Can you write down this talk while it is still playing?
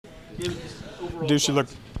Deuce, you look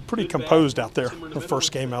pretty composed out there, the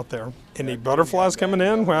first game out there. Any butterflies coming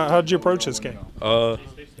in? How did you approach this game?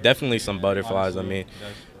 Definitely some butterflies. I mean,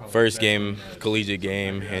 first game, collegiate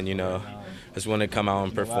game, and, I just want to come out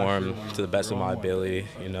and perform to the best of my ability.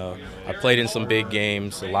 I played in some big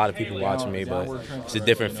games, a lot of people watching me, but it's a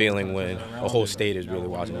different feeling when a whole state is really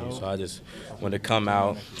watching me. So I just want to come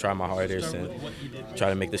out, try my hardest, and try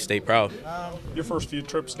to make the state proud. Your first few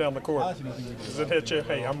trips down the court, does it hit you,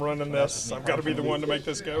 hey, I'm running this, I've got to be the one to make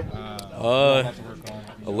this go?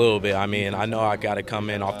 A little bit. I mean, I know I got to come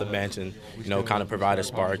in off the bench and, kind of provide a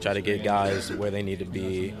spark, try to get guys where they need to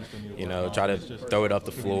be, try to throw it up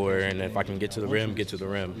the floor, and if I can get to the rim, get to the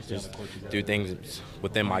rim. Just do things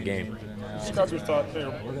within my game. Describe your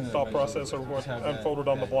thought process or what unfolded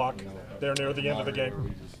on the block there near the end of the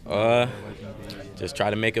game. Just try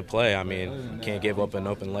to make a play. I mean, you can't give up an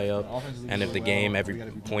open layup. And if the game,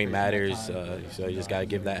 every point matters, so you just got to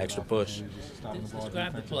give that extra push.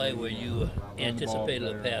 Describe the play where you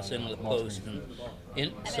anticipated a pass into the post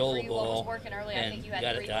and stole the ball and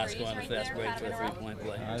got it to Oscar on a fast break for a three-point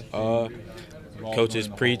play. Coaches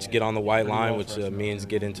preach, get on the white line, which means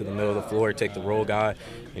get into the middle of the floor, take the roll guy.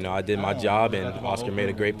 I did my job, and Oscar made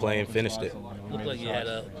a great play and finished it. Looked like you had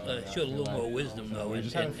showed a little more wisdom, though, in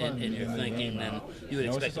your thinking than you would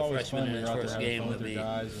expect a freshman in his first game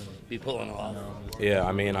to be pulling off. Yeah,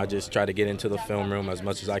 I mean, I just try to get into the film room as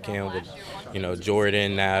much as I can with,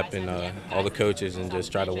 Jordan, Knapp, and all the coaches, and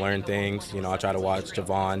just try to learn things. I try to watch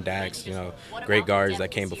Javon, Dax, great guards that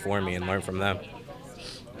came before me and learn from them.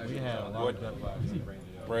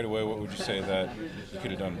 Right away, what would you say that you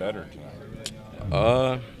could have done better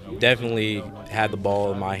tonight? Definitely had the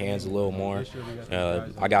ball in my hands a little more.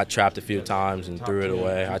 I got trapped a few times and threw it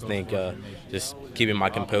away. I think just keeping my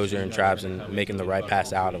composure in traps and making the right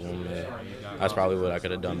pass out of them, that's probably what I could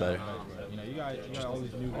have done better. How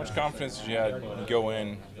much confidence did you have? You go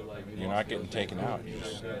in, you're not getting taken out.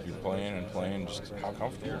 You're playing and playing. Just how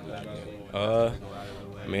comfortable are you?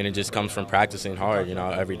 I mean, it just comes from practicing hard.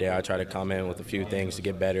 Every day I try to come in with a few things to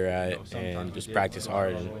get better at and just practice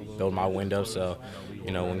hard and build my window. So,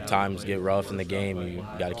 when times get rough in the game, you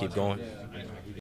got to keep going.